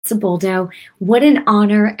Lisa Boldo. What an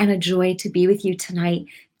honor and a joy to be with you tonight.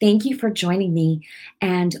 Thank you for joining me.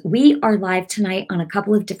 And we are live tonight on a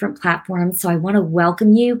couple of different platforms, so I want to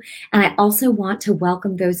welcome you. And I also want to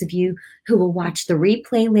welcome those of you who will watch the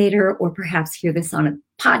replay later or perhaps hear this on a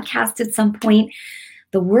podcast at some point.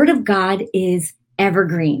 The Word of God is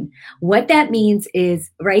evergreen. What that means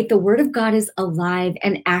is, right, the Word of God is alive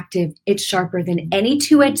and active. It's sharper than any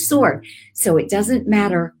two-edged sword. So it doesn't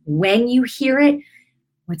matter when you hear it.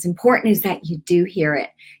 What's important is that you do hear it.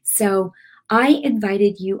 So I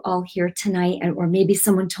invited you all here tonight, or maybe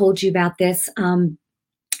someone told you about this,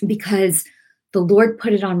 because the Lord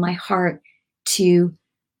put it on my heart to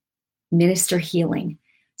minister healing.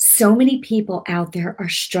 So many people out there are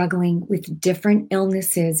struggling with different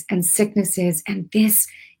illnesses and sicknesses, and this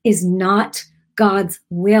is not God's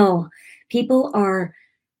will. People are,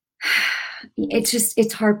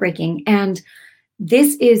 it's heartbreaking. And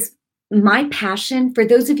this is my passion. For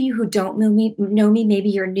those of you who don't know me, maybe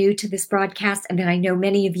you're new to this broadcast, and then I know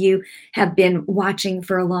many of you have been watching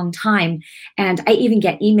for a long time. And I even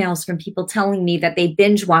get emails from people telling me that they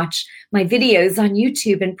binge watch my videos on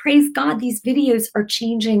YouTube, and praise God, these videos are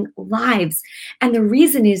changing lives. And the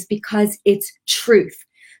reason is because it's truth.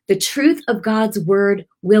 The truth of God's word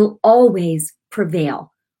will always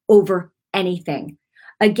prevail over anything.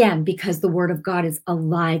 Again, because the word of God is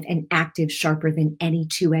alive and active, sharper than any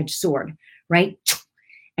two-edged sword, right?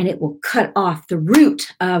 And it will cut off the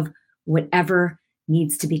root of whatever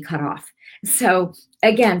needs to be cut off. So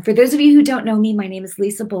again, for those of you who don't know me, my name is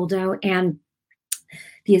Lisa Boldo, and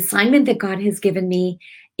the assignment that God has given me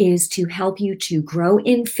is to help you to grow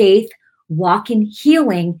in faith, walk in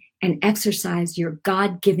healing, and exercise your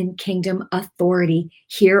God-given kingdom authority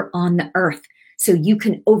here on the earth so you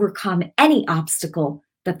can overcome any obstacle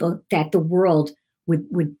that the world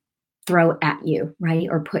would throw at you, right?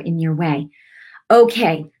 Or put in your way.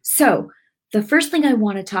 Okay, so the first thing I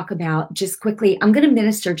want to talk about just quickly, I'm going to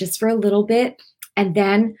minister just for a little bit, and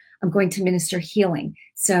then I'm going to minister healing.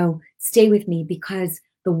 So stay with me because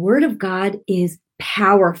the word of God is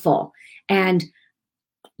powerful and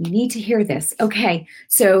you need to hear this. Okay,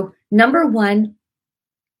 so number one,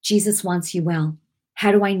 Jesus wants you well.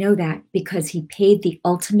 How do I know that? Because he paid the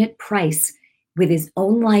ultimate price with his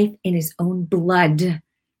own life in his own blood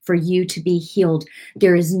for you to be healed.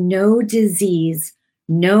 There is no disease,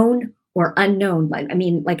 known or unknown,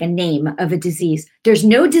 like a name of a disease. There's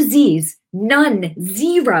no disease, none,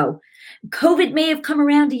 zero. COVID may have come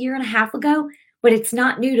around a year and a half ago, but it's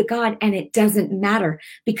not new to God, and it doesn't matter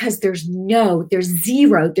because there's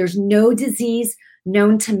zero, there's no disease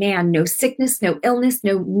known to man, no sickness, no illness,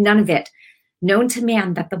 none of it known to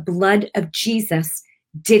man that the blood of Jesus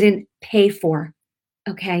didn't pay for,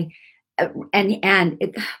 okay?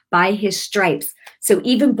 And by his stripes. So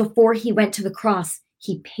even before he went to the cross,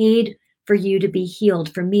 he paid for you to be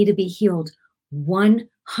healed, for me to be healed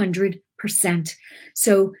 100%.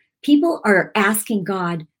 So people are asking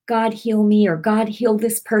God, God heal me, or God heal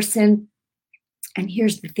this person. And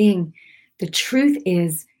here's the thing. The truth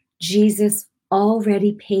is Jesus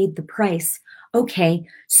already paid the price. Okay,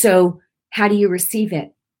 so how do you receive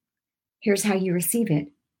it? Here's how you receive it.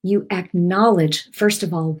 You acknowledge, first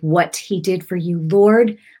of all, what he did for you.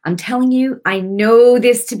 Lord, I'm telling you, I know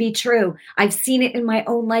this to be true. I've seen it in my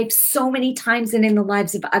own life so many times and in the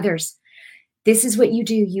lives of others. This is what you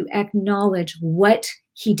do. You acknowledge what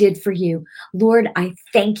he did for you. Lord, I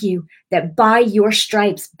thank you that by your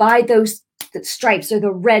stripes, by those stripes or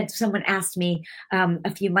the red, someone asked me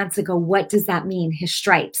a few months ago, what does that mean? His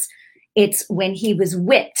stripes. It's when he was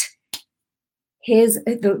whipped.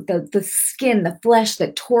 The skin, the flesh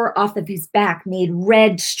that tore off of his back made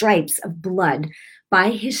red stripes of blood. By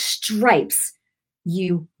his stripes,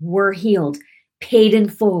 you were healed, paid in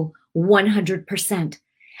full, 100%.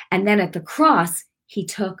 And then at the cross, he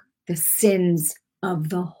took the sins of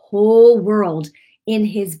the whole world in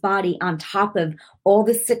his body on top of all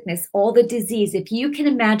the sickness, all the disease. If you can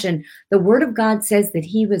imagine, the word of God says that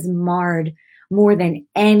he was marred more than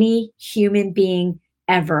any human being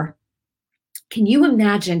ever. Can you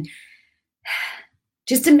imagine,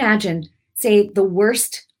 just imagine, say the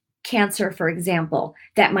worst cancer, for example,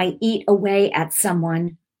 that might eat away at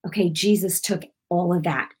someone. Okay, Jesus took all of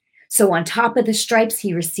that. So on top of the stripes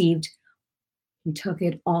he received, he took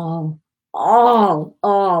it all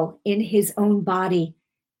in his own body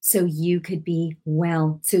so you could be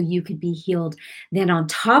well, so you could be healed. Then on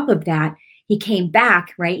top of that, he came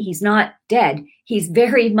back, right? He's not dead. He's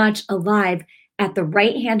very much alive at the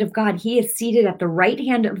right hand of God. He is seated at the right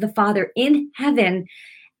hand of the Father in heaven,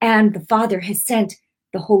 and the Father has sent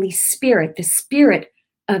the Holy Spirit, the Spirit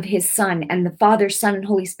of his Son, and the Father, Son, and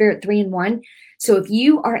Holy Spirit, 3 in 1. So if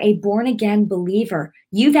you are a born again believer,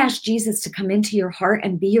 you've asked Jesus to come into your heart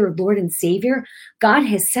and be your Lord and Savior, God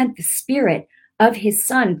has sent the Spirit of his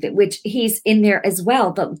Son, which he's in there as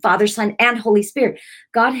well, the Father, Son, and Holy Spirit.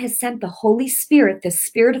 God has sent the Holy Spirit, the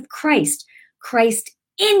Spirit of Christ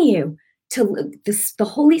in you, the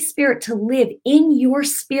Holy Spirit to live in your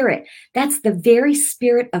spirit. That's the very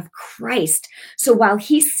Spirit of Christ. So while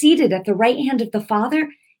he's seated at the right hand of the Father,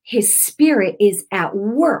 his Spirit is at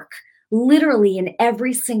work, literally in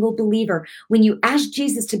every single believer. When you ask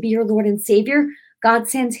Jesus to be your Lord and Savior, God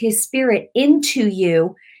sends his Spirit into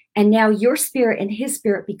you, and now your spirit and his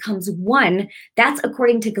spirit becomes one. That's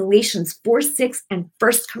according to Galatians 4:6 and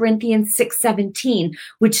 1 Corinthians 6:17,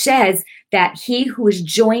 which says that he who is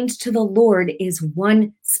joined to the Lord is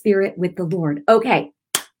one spirit with the Lord. Okay,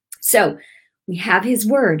 so we have his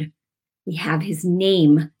word. We have his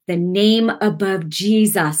name, the name above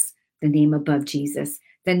Jesus, the name above Jesus,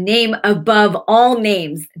 the name above all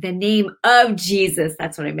names, the name of Jesus.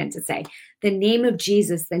 That's what I meant to say. The name of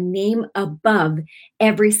Jesus, the name above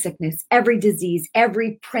every sickness, every disease,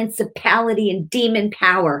 every principality and demon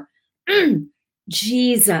power.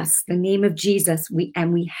 Jesus, the name of Jesus. We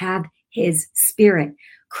have his Spirit,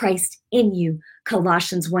 Christ in you.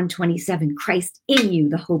 Colossians 1:27, Christ in you,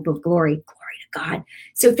 the hope of glory. Glory to God.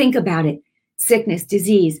 So think about it. Sickness,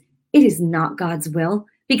 disease, it is not God's will,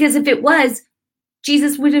 because if it was,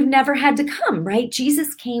 Jesus would have never had to come, right?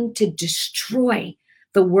 Jesus came to destroy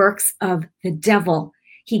the works of the devil.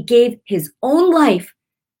 He gave his own life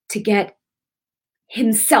to get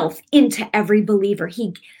himself into every believer.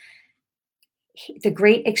 The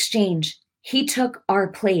great exchange. He took our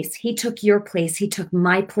place. He took your place. He took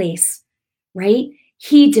my place, right?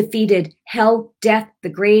 He defeated hell, death, the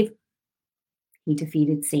grave. He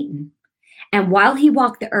defeated Satan. And while he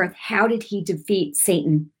walked the earth, how did he defeat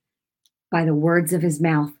Satan? By the words of his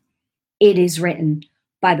mouth. It is written,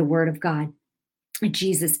 by the word of God.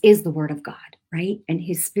 Jesus is the word of God, right? And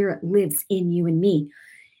his Spirit lives in you and me.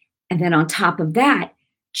 And then on top of that,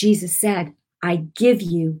 Jesus said, I give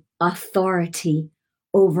you authority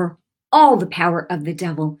over all the power of the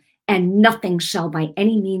devil, and nothing shall by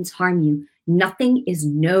any means harm you. Nothing is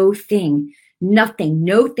no thing. Nothing,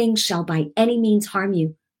 no thing shall by any means harm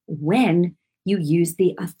you when you use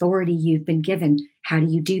the authority you've been given. How do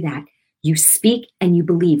you do that? You speak and you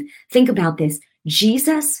believe. Think about this.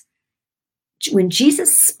 When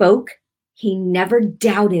Jesus spoke, he never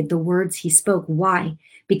doubted the words he spoke. Why?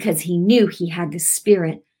 Because he knew he had the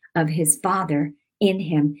Spirit of his Father in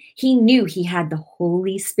him. He knew he had the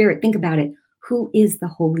Holy Spirit. Think about it. Who is the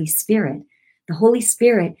Holy Spirit? The Holy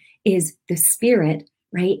Spirit is the Spirit,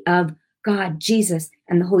 right, of God, Jesus,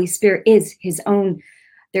 and the Holy Spirit is his own.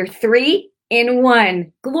 They're 3 in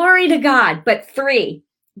 1. Glory to God, but 3,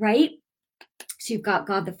 right? So you've got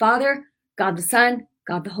God the Father, God the Son,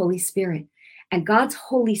 God the Holy Spirit. And God's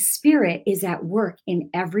Holy Spirit is at work in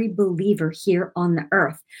every believer here on the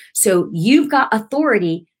earth. So you've got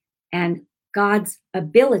authority and God's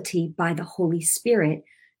ability by the Holy Spirit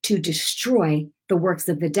to destroy the works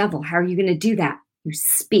of the devil. How are you going to do that? You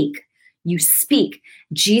speak. You speak.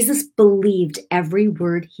 Jesus believed every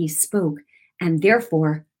word he spoke, and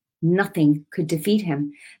therefore nothing could defeat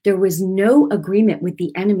him. There was no agreement with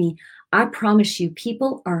the enemy. I promise you,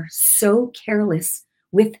 people are so careless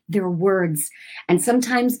with their words. And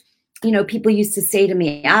sometimes, people used to say to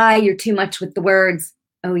me, you're too much with the words.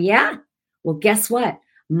 Oh, yeah? Well, guess what?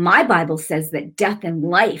 My Bible says that death and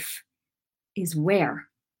life is where?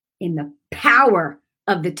 In the power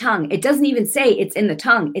of the tongue. It doesn't even say it's in the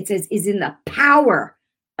tongue. It says is in the power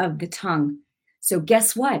of the tongue. So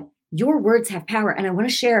guess what? Your words have power. And I want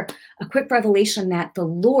to share a quick revelation that the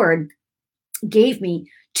Lord gave me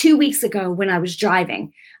 2 weeks ago when I was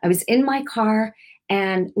driving. I was in my car,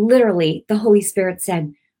 and literally the Holy Spirit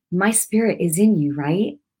said, my spirit is in you,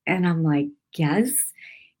 right? And I'm like, yes.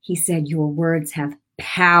 He said, your words have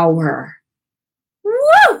power.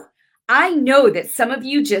 Woo! I know that some of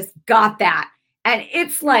you just got that. And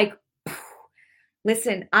it's like,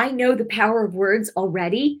 listen, I know the power of words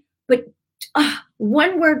already, but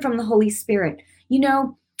one word from the Holy Spirit.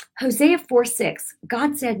 Hosea 4:6,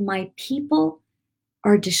 God said, my people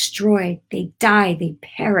are destroyed. They die, they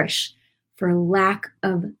perish for lack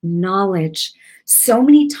of knowledge. So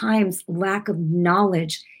many times, lack of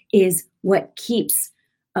knowledge is what keeps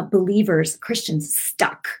believers, Christians,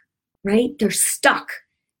 stuck, right? They're stuck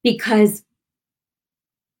because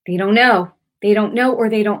they don't know. They don't know, or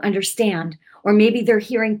they don't understand. Or maybe they're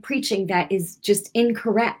hearing preaching that is just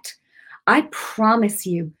incorrect. I promise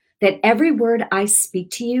you that every word I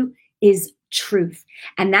speak to you is truth.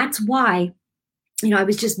 And that's why I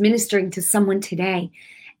was just ministering to someone today,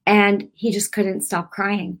 and he just couldn't stop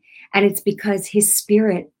crying. And it's because his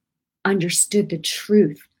spirit understood the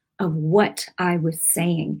truth of what I was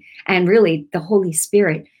saying. And really, the Holy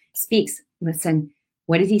Spirit speaks. Listen,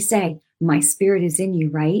 what did he say? My spirit is in you,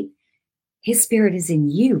 right? His spirit is in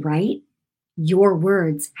you, right? Your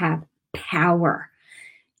words have power.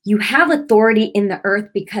 You have authority in the earth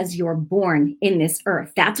because you're born in this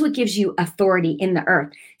earth. That's what gives you authority in the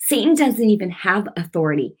earth. Satan doesn't even have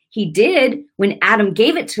authority. He did when Adam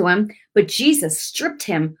gave it to him, but Jesus stripped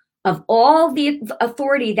him of all the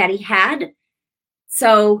authority that he had.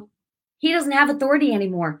 So he doesn't have authority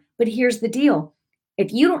anymore. But here's the deal.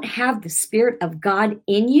 If you don't have the Spirit of God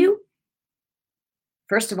in you,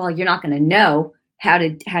 first of all, you're not going to know how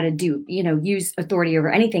to do, use authority over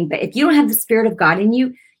anything. But if you don't have the Spirit of God in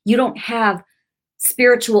you, you don't have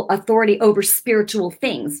spiritual authority over spiritual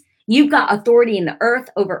things. You've got authority in the earth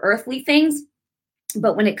over earthly things.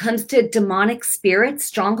 But when it comes to demonic spirits,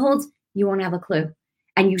 strongholds, you won't have a clue.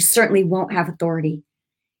 And you certainly won't have authority.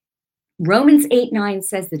 Romans 8:9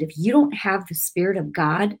 says that if you don't have the Spirit of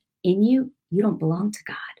God in you, you don't belong to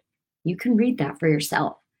God. You can read that for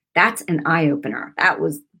yourself. That's an eye-opener. That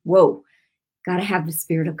was, whoa, got to have the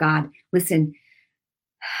Spirit of God. Listen,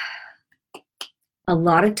 a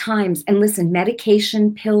lot of times, and listen,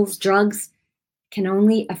 medication, pills, drugs can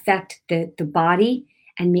only affect the body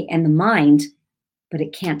and the mind, but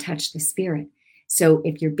it can't touch the spirit. So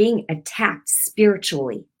if you're being attacked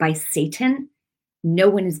spiritually by Satan, no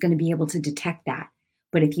one is going to be able to detect that.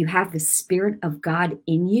 But if you have the Spirit of God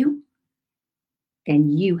in you, then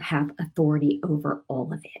you have authority over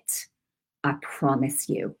all of it. I promise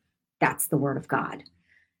you. That's the Word of God.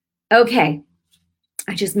 Okay.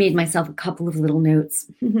 I just made myself a couple of little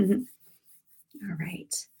notes. All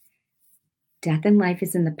right. Death and life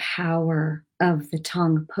is in the power of the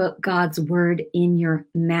tongue. Put God's word in your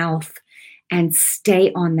mouth and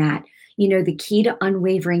stay on that. The key to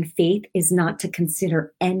unwavering faith is not to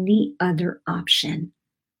consider any other option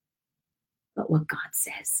but what God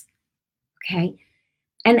says. Okay?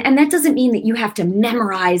 And that doesn't mean that you have to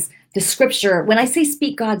memorize the scripture. When I say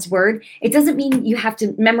speak God's word, it doesn't mean you have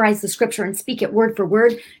to memorize the scripture and speak it word for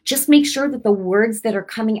word. Just make sure that the words that are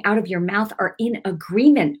coming out of your mouth are in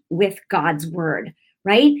agreement with God's word,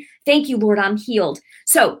 right? Thank you, Lord, I'm healed.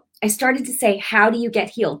 So I started to say, how do you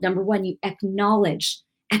get healed? Number one, you acknowledge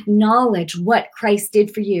what Christ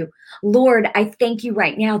did for you. Lord, I thank you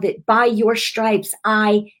right now that by your stripes,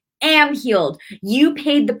 I am healed. You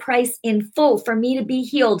paid the price in full for me to be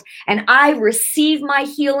healed, and I receive my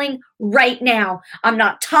healing right now. I'm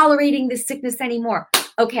not tolerating this sickness anymore.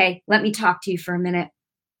 Okay, let me talk to you for a minute.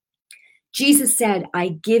 Jesus said, I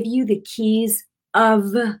give you the keys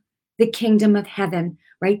of the kingdom of heaven,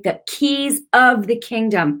 right? The keys of the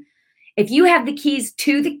kingdom. If you have the keys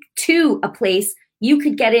to a place, you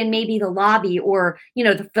could get in maybe the lobby, or, you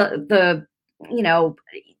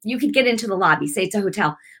could get into the lobby, say it's a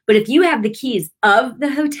hotel. But if you have the keys of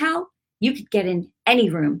the hotel, you could get in any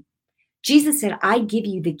room. Jesus said, I give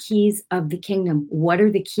you the keys of the kingdom. What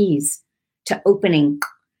are the keys to opening?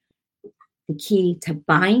 The key to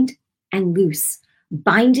bind and loose.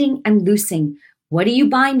 Binding and loosing. What do you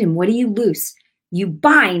bind and what do you loose? You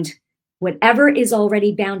bind whatever is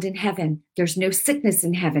already bound in heaven. There's no sickness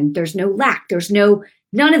in heaven. There's no lack. There's none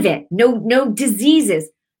of it. No diseases.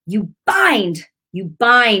 You bind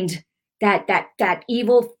that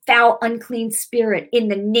evil, foul, unclean spirit in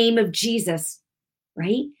the name of Jesus,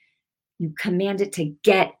 right? You command it to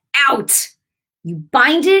get out. You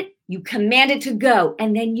bind it, you command it to go,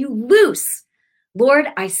 and then you loose. Lord,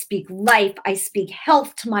 I speak life. I speak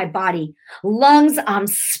health to my body. Lungs, I'm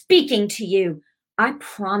speaking to you. I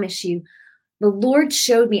promise you, the Lord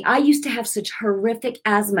showed me, I used to have such horrific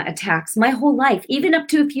asthma attacks my whole life, even up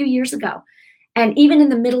to a few years ago. And even in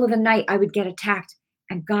the middle of the night, I would get attacked.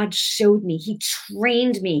 And God showed me, he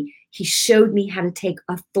trained me. He showed me how to take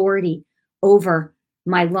authority over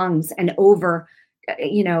my lungs and over,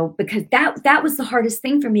 because that was the hardest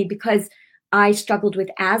thing for me, because I struggled with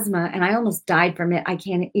asthma and I almost died from it. I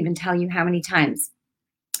can't even tell you how many times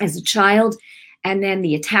as a child. And then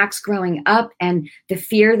the attacks growing up and the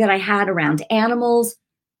fear that I had around animals.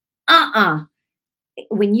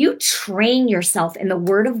 When you train yourself in the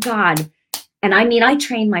Word of God, and I mean, I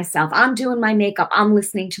train myself. I'm doing my makeup. I'm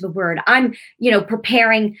listening to the Word. I'm,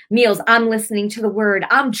 preparing meals. I'm listening to the Word.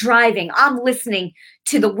 I'm driving. I'm listening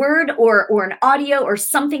to the Word or an audio or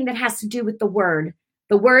something that has to do with the Word.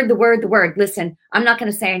 The Word. Listen, I'm not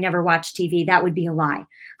going to say I never watch TV. That would be a lie.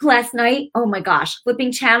 Last night, oh my gosh,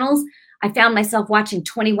 flipping channels, I found myself watching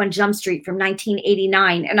 21 Jump Street from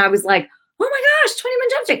 1989. And I was like, oh my gosh, 21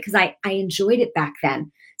 Jump Street, because I enjoyed it back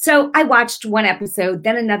then. So I watched one episode,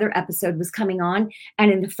 then another episode was coming on.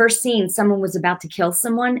 And in the first scene, someone was about to kill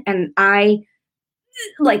someone. And I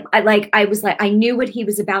was like, I knew what he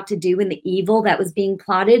was about to do and the evil that was being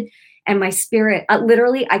plotted. And my spirit,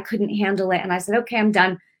 literally, I couldn't handle it. And I said, okay, I'm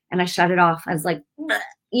done. And I shut it off. I was like,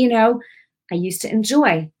 I used to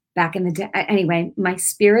enjoy back in the day. Anyway, my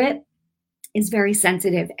spirit is very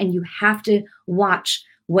sensitive, and you have to watch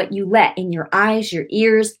what you let in your eyes, your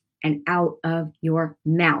ears, and out of your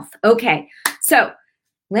mouth. Okay, so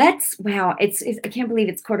wow, it's I can't believe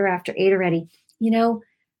it's 8:15 already.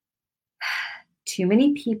 Too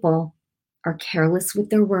many people are careless with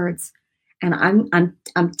their words, and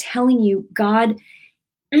I'm telling you, God,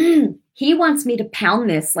 He wants me to pound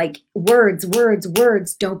this, like words, words,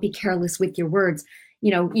 words. Don't be careless with your words.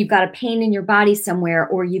 You've got a pain in your body somewhere,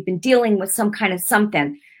 or you've been dealing with some kind of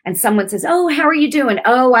something, and someone says, oh, how are you doing?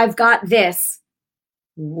 Oh, I've got this.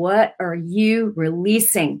 What are you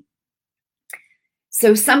releasing?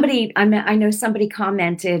 So I know somebody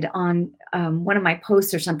commented on one of my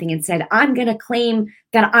posts or something and said, I'm going to claim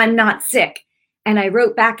that I'm not sick. And I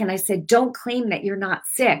wrote back and I said, don't claim that you're not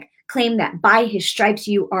sick. Claim that by his stripes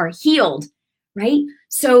you are healed, right?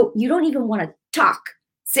 So you don't even want to talk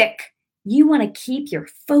sick. You want to keep your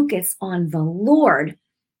focus on the Lord.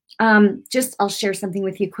 I'll share something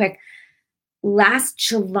with you quick. Last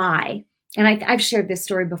July, and I've shared this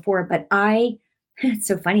story before, but it's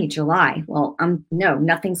so funny, July. Well, no,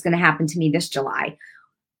 nothing's going to happen to me this July.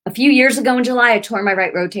 A few years ago in July, I tore my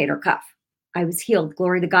right rotator cuff. I was healed,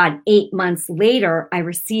 glory to God. 8 months later, I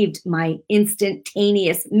received my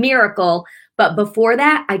instantaneous miracle. But before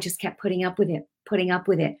that, I just kept putting up with it,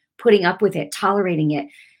 tolerating it.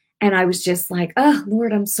 And I was just like, oh,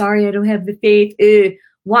 Lord, I'm sorry, I don't have the faith.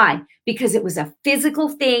 Why? Because it was a physical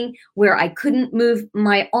thing where I couldn't move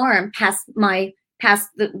my arm past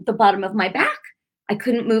the bottom of my back. I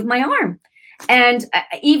couldn't move my arm. And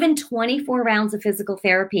even 24 rounds of physical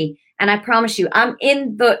therapy. And I promise you, I'm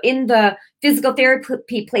in the physical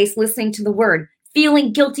therapy place listening to the word,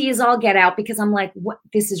 feeling guilty as all get out, because I'm like, what?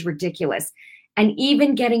 This is ridiculous. And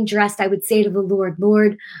even getting dressed, I would say to the Lord,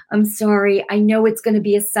 Lord, I'm sorry. I know it's going to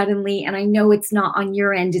be a suddenly, and I know it's not on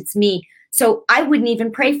your end, it's me. So I wouldn't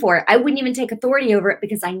even pray for it. I wouldn't even take authority over it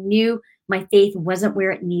because I knew my faith wasn't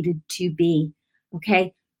where it needed to be.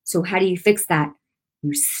 Okay. So how do you fix that?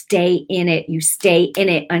 You stay in it. You stay in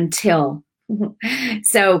it until.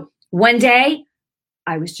 So one day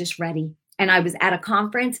I was just ready. And I was at a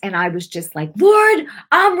conference and I was just like, Lord,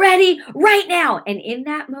 I'm ready right now. And in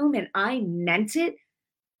that moment, I meant it.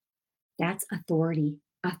 That's authority.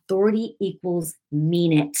 Authority equals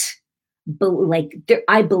mean it.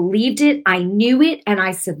 I believed it. I knew it. And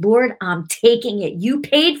I said, Lord, I'm taking it. You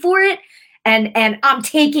paid for it. And I'm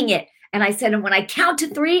taking it. And I said, and when I count to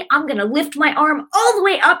 3, I'm going to lift my arm all the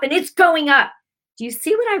way up and it's going up. Do you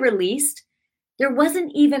see what I released? There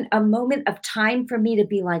wasn't even a moment of time for me to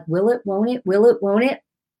be like, will it, won't it? Will it, won't it?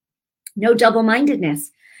 No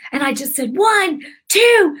double-mindedness. And I just said, 1,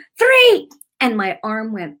 2, 3. And my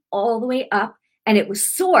arm went all the way up and it was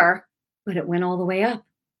sore, but it went all the way up.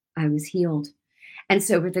 I was healed. And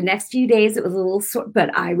so for the next few days, it was a little sore,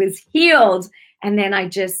 but I was healed. And then I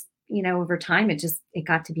just, over time, it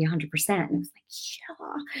got to be 100%. And it was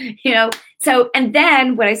like, yeah, So, and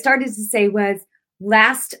then what I started to say was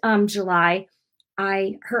last July,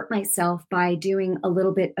 I hurt myself by doing a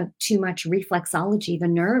little bit of too much reflexology, the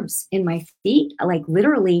nerves in my feet, like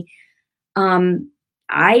literally,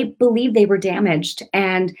 I believe they were damaged.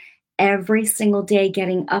 And every single day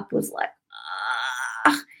getting up was like,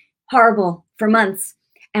 horrible for months.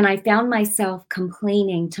 And I found myself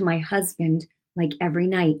complaining to my husband like every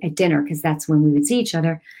night at dinner, because that's when we would see each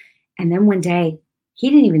other. And then one day, he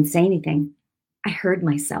didn't even say anything. I heard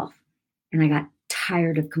myself and I got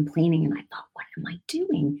tired of complaining. And I thought, what am I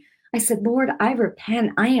doing? I said, Lord, I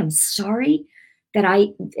repent. I am sorry that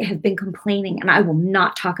I have been complaining and I will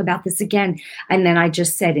not talk about this again. And then I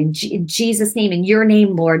just said, in Jesus' name, in your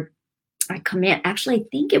name, Lord, I command. Actually, I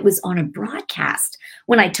think it was on a broadcast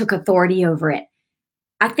when I took authority over it.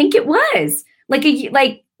 I think it was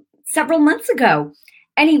like several months ago.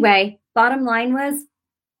 Anyway, bottom line was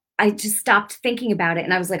I just stopped thinking about it.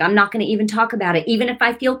 And I was like, I'm not going to even talk about it. Even if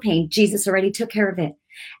I feel pain, Jesus already took care of it.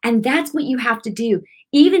 And that's what you have to do.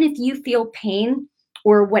 Even if you feel pain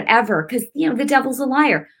or whatever, because, the devil's a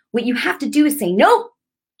liar. What you have to do is say, nope,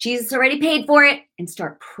 Jesus already paid for it, and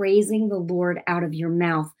start praising the Lord out of your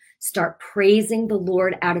mouth. Start praising the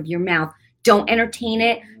Lord out of your mouth. Don't entertain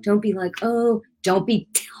it. Don't be like, oh, don't be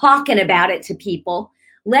talking about it to people.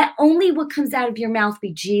 Let only what comes out of your mouth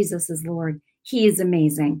be Jesus is Lord. He is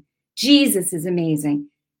amazing. Jesus is amazing,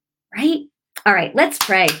 right? All right, let's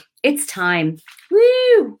pray. It's time. Woo!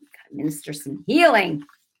 Gotta minister some healing.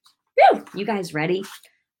 Woo! You guys ready?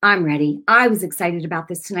 I'm ready. I was excited about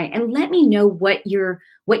this tonight. And let me know what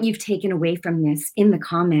you've taken away from this in the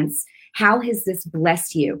comments. How has this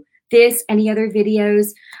blessed you? This, any other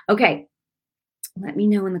videos? Okay, let me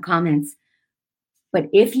know in the comments. But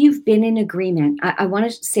if you've been in agreement, I want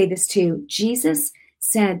to say this too. Jesus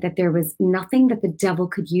said that there was nothing that the devil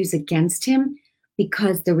could use against him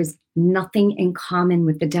because there was nothing in common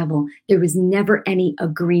with the devil. There was never any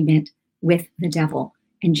agreement with the devil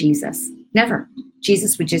and Jesus. Never.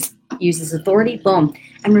 Jesus would just use his authority, boom.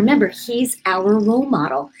 And remember, he's our role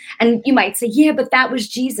model. And you might say, yeah, but that was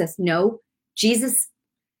Jesus. No,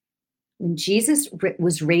 when Jesus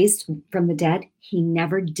was raised from the dead, he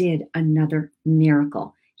never did another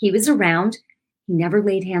miracle. He was around. He never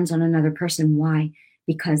laid hands on another person. Why?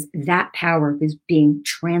 Because that power was being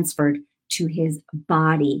transferred to his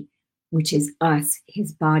body, which is us,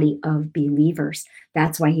 his body of believers.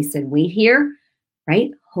 That's why he said, wait here, right?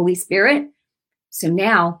 Holy Spirit. So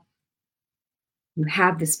now you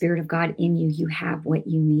have the Spirit of God in you. You have what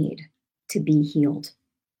you need to be healed.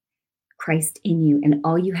 Christ in you. And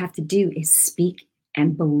all you have to do is speak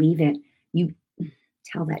and believe it. You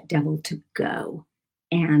tell that devil to go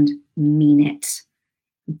and mean it.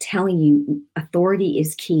 I'm telling you, authority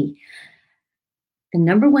is key. The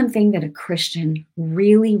number one thing that a Christian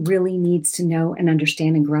really, really needs to know and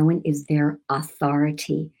understand and grow in is their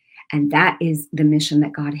authority. And that is the mission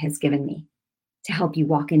that God has given me, to help you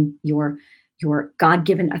walk in your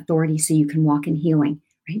God-given authority so you can walk in healing,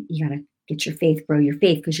 right? You got to get your faith, grow your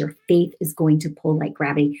faith, because your faith is going to pull like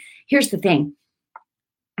gravity. Here's the thing,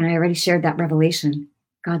 and I already shared that revelation.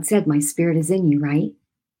 God said, my Spirit is in you, right?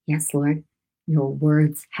 Yes, Lord. Your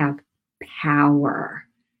words have power.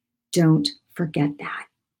 Don't forget that.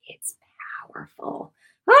 It's powerful.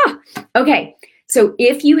 Okay. So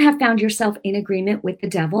if you have found yourself in agreement with the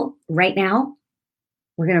devil right now,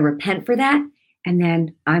 we're going to repent for that. And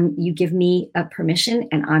then you give me a permission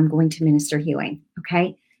and I'm going to minister healing.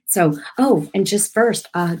 Okay. So, and just first,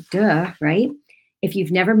 right? If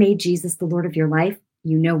you've never made Jesus the Lord of your life,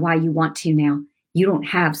 you know why you want to now. You don't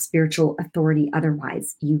have spiritual authority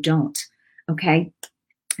otherwise. You don't. Okay.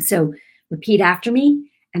 So repeat after me,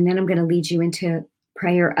 and then I'm going to lead you into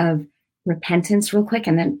prayer of repentance real quick.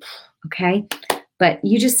 And then, okay. But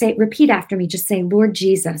you just repeat after me. Just say, Lord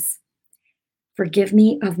Jesus, forgive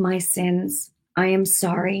me of my sins. I am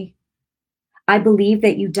sorry. I believe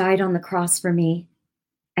that you died on the cross for me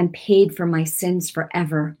and paid for my sins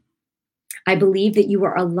forever. I believe that you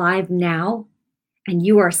are alive now and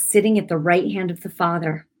you are sitting at the right hand of the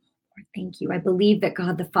Father. Lord, thank you. I believe that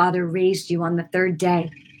God the Father raised you on the third day.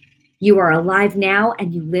 You are alive now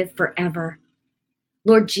and you live forever.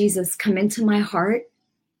 Lord Jesus, come into my heart,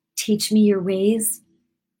 teach me your ways,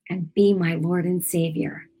 and be my Lord and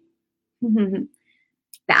Savior.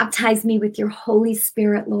 Baptize me with your Holy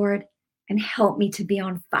Spirit, Lord, and help me to be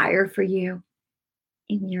on fire for you.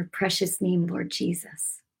 In your precious name, Lord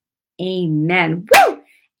Jesus. Amen. Woo!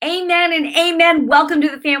 Amen and amen. Welcome to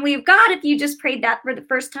the family of God. If you just prayed that for the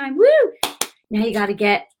first time, woo! Now you got to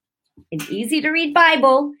get an easy to read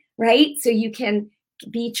Bible, right? So you can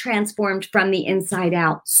be transformed from the inside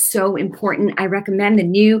out. So important. I recommend the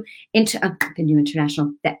New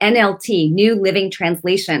International, the NLT, New Living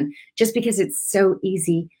Translation, just because it's so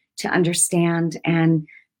easy to understand. And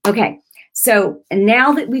okay. So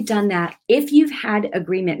now that we've done that, if you've had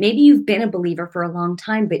agreement, maybe you've been a believer for a long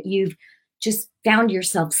time, but you've just found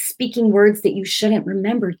yourself speaking words that you shouldn't.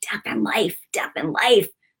 Remember, death and life, death and life.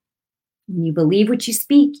 When you believe what you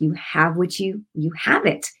speak, you have what you have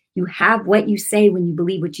it. You have what you say when you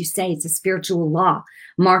believe what you say. It's a spiritual law.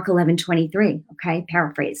 Mark 11:23, okay,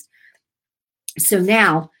 paraphrased. So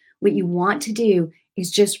now what you want to do is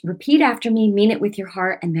just repeat after me, mean it with your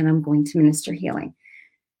heart, and then I'm going to minister healing.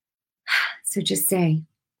 So just say,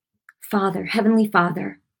 Father, Heavenly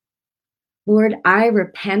Father, Lord, I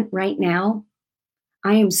repent right now.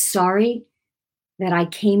 I am sorry that I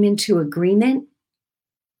came into agreement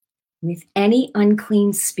with any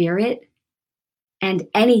unclean spirit and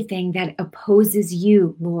anything that opposes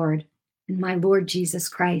you, Lord, and my Lord Jesus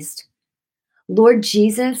Christ. Lord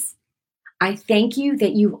Jesus, I thank you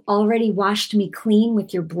that you've already washed me clean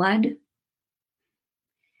with your blood.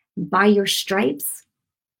 By your stripes,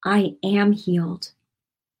 I am healed.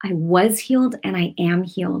 I was healed and I am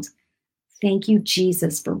healed. Thank you,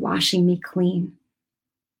 Jesus, for washing me clean.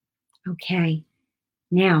 Okay,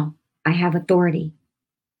 now I have authority.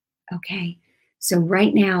 Okay, so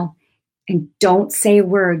right now, and don't say a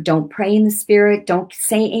word. Don't pray in the Spirit. Don't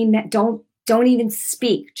say amen. Don't Don't even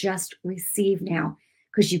speak, just receive now,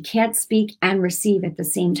 because you can't speak and receive at the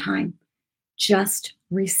same time. Just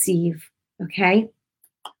receive, okay?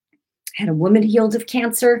 Had a woman healed of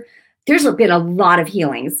cancer. There's been a lot of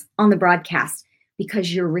healings on the broadcast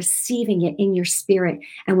because you're receiving it in your spirit.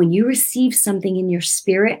 And when you receive something in your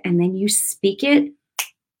spirit and then you speak it,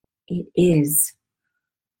 it is.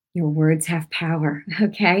 Your words have power,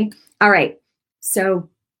 okay? All right. So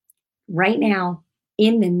right now,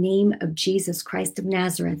 in the name of Jesus Christ of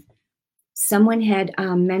Nazareth, someone had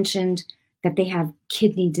mentioned that they have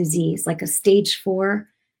kidney disease, like a stage 4.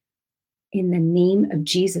 In the name of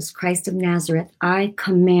Jesus Christ of Nazareth, I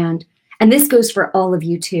command, and this goes for all of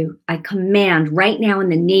you too, I command right now in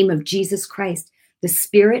the name of Jesus Christ, the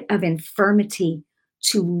spirit of infirmity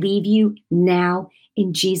to leave you now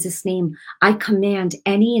in Jesus' name. I command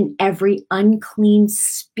any and every unclean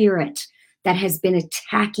spirit that has been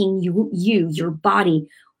attacking you, your body,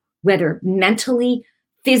 whether mentally,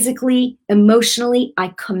 physically, emotionally,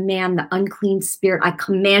 I command the unclean spirit. I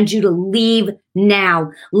command you to leave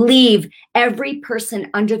now. Leave. Every person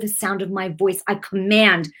under the sound of my voice, I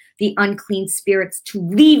command the unclean spirits to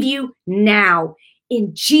leave you now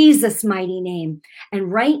in Jesus' mighty name.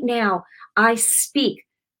 And right now, I speak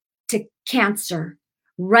to cancer.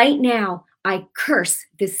 Right now, I curse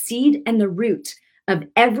the seed and the root of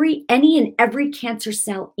any and every cancer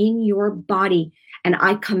cell in your body, and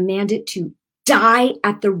I command it to die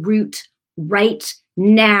at the root right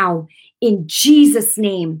now in Jesus'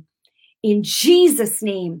 name. In Jesus'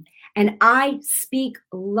 name. And I speak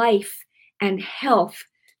life and health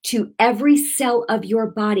to every cell of your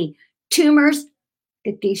body. Tumors,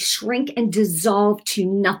 that they shrink and dissolve to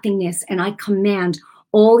nothingness. And I command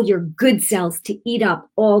all your good cells to eat up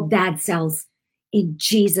all bad cells in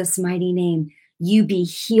Jesus' mighty name. You be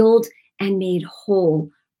healed and made whole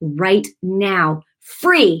right now.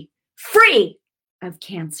 Free of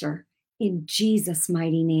cancer in Jesus'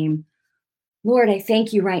 mighty name. Lord, I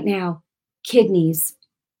thank you right now. Kidneys,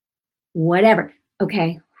 whatever.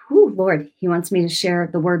 Okay. Whew, Lord, he wants me to share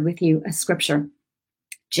the word with you, a scripture.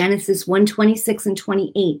 Genesis 1:26 and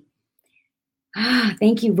 28.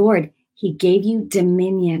 Thank you, Lord. He gave you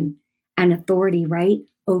dominion and authority, right?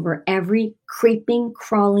 Over every creeping,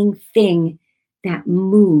 crawling thing that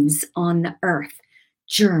moves on the earth.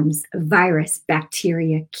 Germs, virus,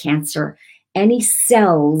 bacteria, cancer, any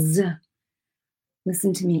cells.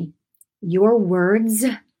 Listen to me. Your words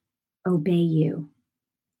obey you.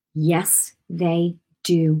 Yes, they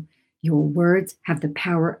do. Your words have the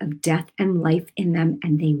power of death and life in them,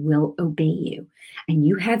 and they will obey you. And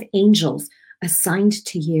you have angels assigned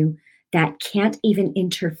to you that can't even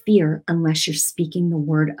interfere unless you're speaking the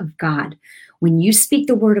word of God. When you speak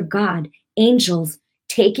the word of God, angels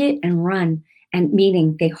take it and run, and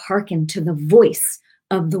meaning they hearken to the voice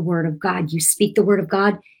of the word of God. You speak the word of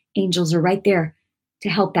God, angels are right there to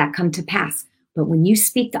help that come to pass. But when you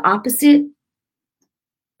speak the opposite,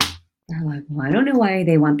 they're like, well, I don't know why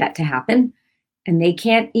they want that to happen. And they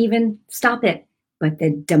can't even stop it. But the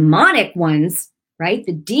demonic ones, right?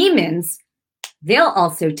 The demons, they'll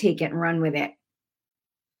also take it and run with it.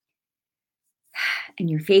 And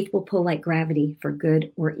your faith will pull like gravity for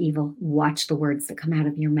good or evil. Watch the words that come out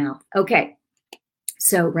of your mouth. Okay.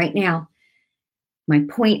 So right now, my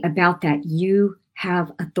point about that, you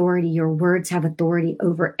have authority. Your words have authority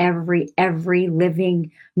over every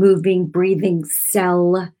living, moving, breathing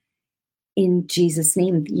cell in Jesus'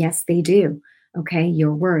 name. Yes, they do. Okay.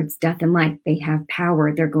 Your words, death and life, they have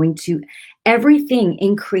power. They're going to, everything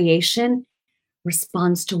in creation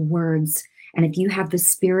responds to words. And if you have the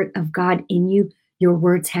Spirit of God in you, your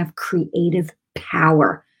words have creative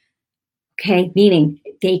power. Okay. Meaning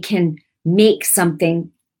they can make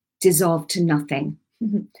something dissolve to nothing.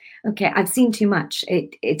 Okay. I've seen too much.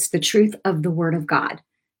 It's the truth of the word of God.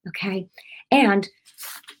 Okay. And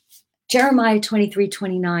Jeremiah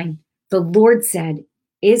 23:29, the Lord said,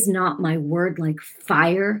 is not my word like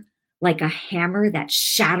fire, like a hammer that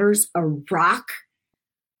shatters a rock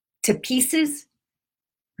to pieces?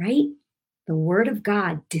 Right? The word of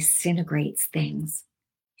God disintegrates things.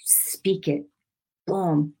 You speak it.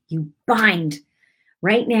 Boom. You bind.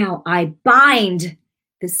 Right now, I bind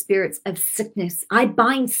the spirits of sickness. I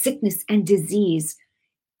bind sickness and disease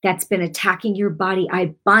that's been attacking your body.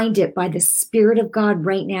 I bind it by the Spirit of God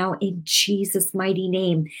right now in Jesus' mighty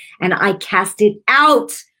name. And I cast it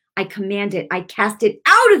out. I command it. I cast it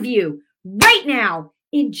out of you right now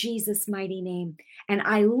in Jesus' mighty name. And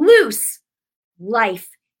I loose life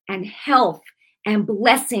and health and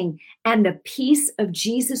blessing and the peace of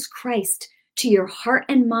Jesus Christ to your heart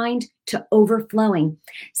and mind to overflowing.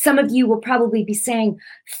 Some of you will probably be saying,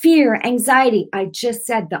 fear, anxiety. I just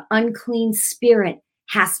said the unclean spirit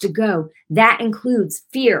has to go. That includes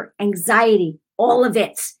fear, anxiety, all of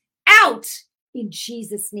it out in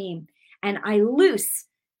Jesus' name. And I loose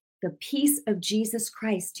the peace of Jesus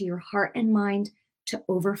Christ to your heart and mind to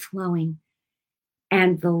overflowing,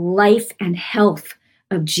 and the life and health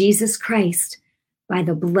of Jesus Christ by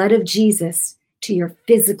the blood of Jesus to your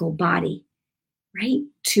physical body, right?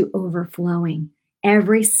 To overflowing.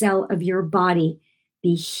 Every cell of your body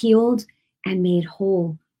be healed and made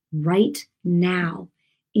whole right now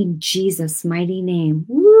in Jesus' mighty name.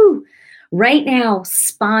 Woo! Right now,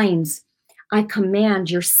 spines, I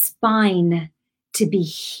command your spine to be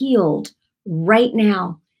healed right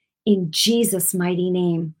now in Jesus' mighty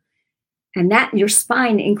name. And that your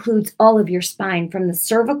spine includes all of your spine from the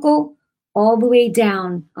cervical all the way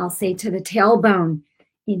down, I'll say to the tailbone.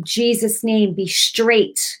 In Jesus' name, be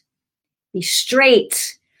straight. Be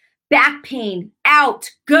straight. Back pain, out,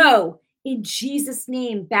 go. In Jesus'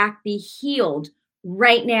 name, back be healed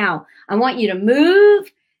right now. I want you to move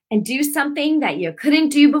and do something that you couldn't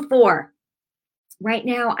do before. Right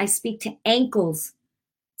now, I speak to ankles.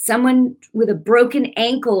 Someone with a broken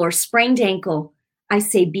ankle or sprained ankle, I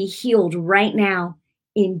say be healed right now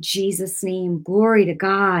in Jesus' name. Glory to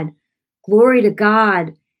God. Glory to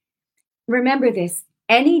God. Remember this,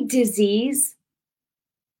 any disease,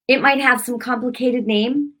 it might have some complicated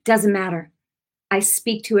name, doesn't matter. I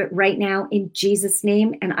speak to it right now in Jesus'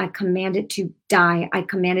 name, and I command it to die. I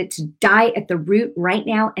command it to die at the root right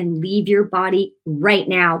now and leave your body right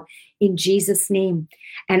now in Jesus' name.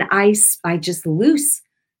 And I just loose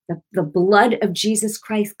the blood of Jesus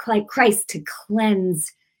Christ to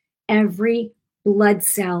cleanse every blood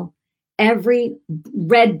cell, every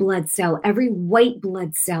red blood cell, every white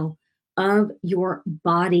blood cell of your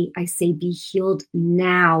body. I say be healed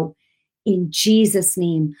now in Jesus'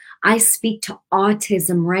 name. I speak to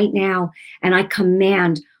autism right now, and I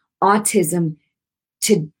command autism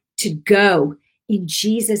to go in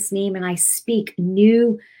Jesus' name. And I speak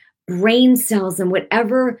new brain cells, and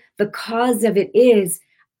whatever the cause of it is,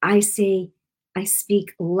 I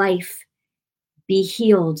speak life. Be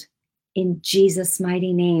healed in Jesus'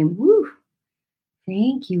 mighty name. Woo.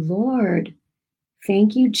 Thank you, Lord.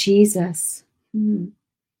 Thank you, Jesus.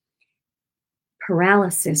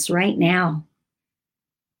 Paralysis right now.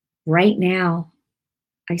 Right now,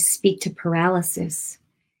 I speak to paralysis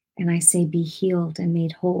and I say, be healed and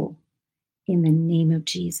made whole in the name of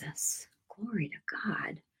Jesus. Glory to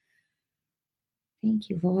God. Thank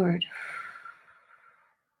you, Lord.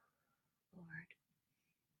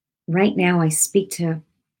 Right now, I speak to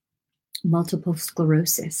multiple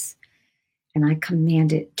sclerosis and I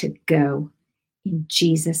command it to go in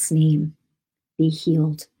Jesus' name. Be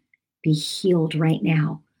healed. Be healed right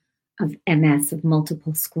now of MS, of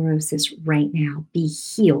multiple sclerosis right now. Be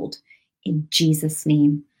healed in Jesus'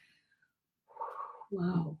 name.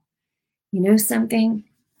 Whoa. You know something?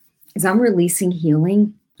 As I'm releasing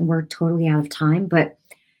healing, and we're totally out of time, but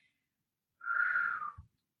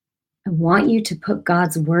I want you to put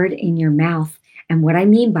God's word in your mouth. And what I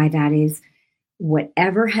mean by that is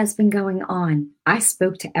whatever has been going on, I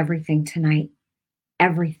spoke to everything tonight.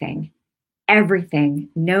 Everything,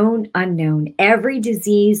 known, unknown, every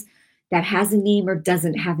disease that has a name or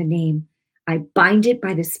doesn't have a name. I bind it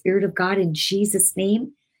by the Spirit of God in Jesus'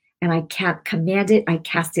 name, and I command it, I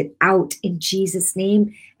cast it out in Jesus'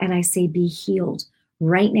 name, and I say, be healed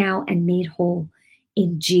right now and made whole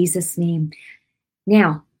in Jesus' name.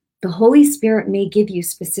 Now, the Holy Spirit may give you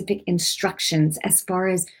specific instructions as far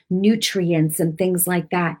as nutrients and things like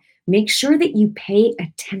that. Make sure that you pay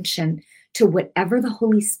attention to whatever the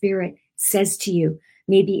Holy Spirit says to you.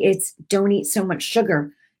 Maybe it's don't eat so much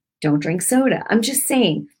sugar, don't drink soda. I'm just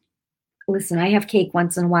saying, listen, I have cake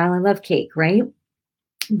once in a while. I love cake, right?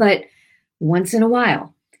 But once in a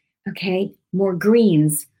while, okay, more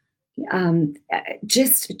greens,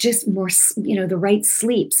 just more, the right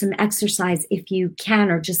sleep, some exercise if you can,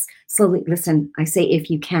 or just slowly. Listen, I say if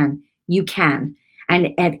you can, you can.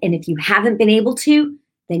 And if you haven't been able to,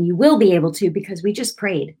 then you will be able to, because we just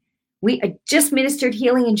prayed. We just ministered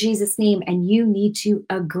healing in Jesus' name, and you need to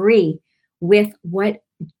agree with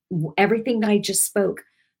everything that I just spoke.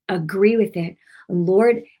 Agree with it,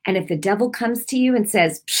 Lord. And if the devil comes to you and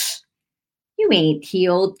says, you ain't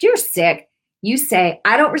healed, you're sick, you say,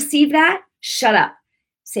 I don't receive that. Shut up.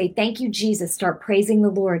 Say, thank you, Jesus. Start praising the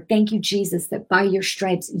Lord. Thank you, Jesus, that by your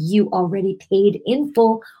stripes, you already paid in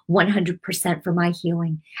full 100% for my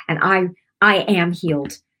healing. And I am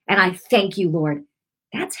healed. And I thank you, Lord.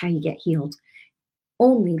 That's how you get healed.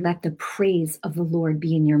 only let the praise of the Lord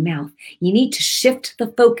be in your mouth. You need to shift the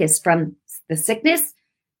focus from the sickness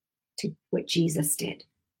to what Jesus did.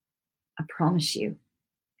 I promise you.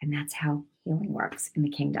 And that's how healing works in the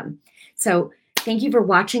kingdom. So thank you for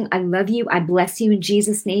watching. I love you. I bless you in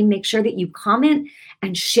Jesus' name. Make sure that you comment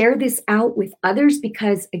and share this out with others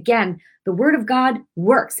because, again, the word of God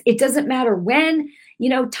works. It doesn't matter when,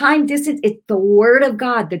 time, distance. It's the word of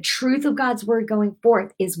God. The truth of God's word going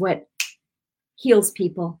forth is what heals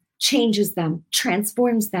people, changes them,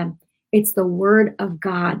 transforms them. It's the word of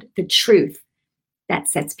God, the truth that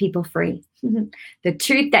sets people free. The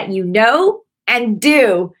truth that you know and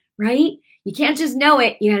do, right? You can't just know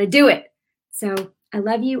it, you got to do it. So I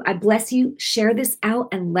love you. I bless you. Share this out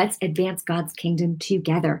and let's advance God's kingdom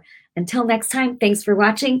together. Until next time, thanks for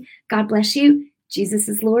watching. God bless you. Jesus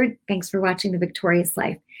is Lord. Thanks for watching The Victorious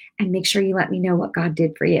Life. And make sure you let me know what God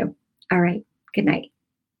did for you. All right. Good night.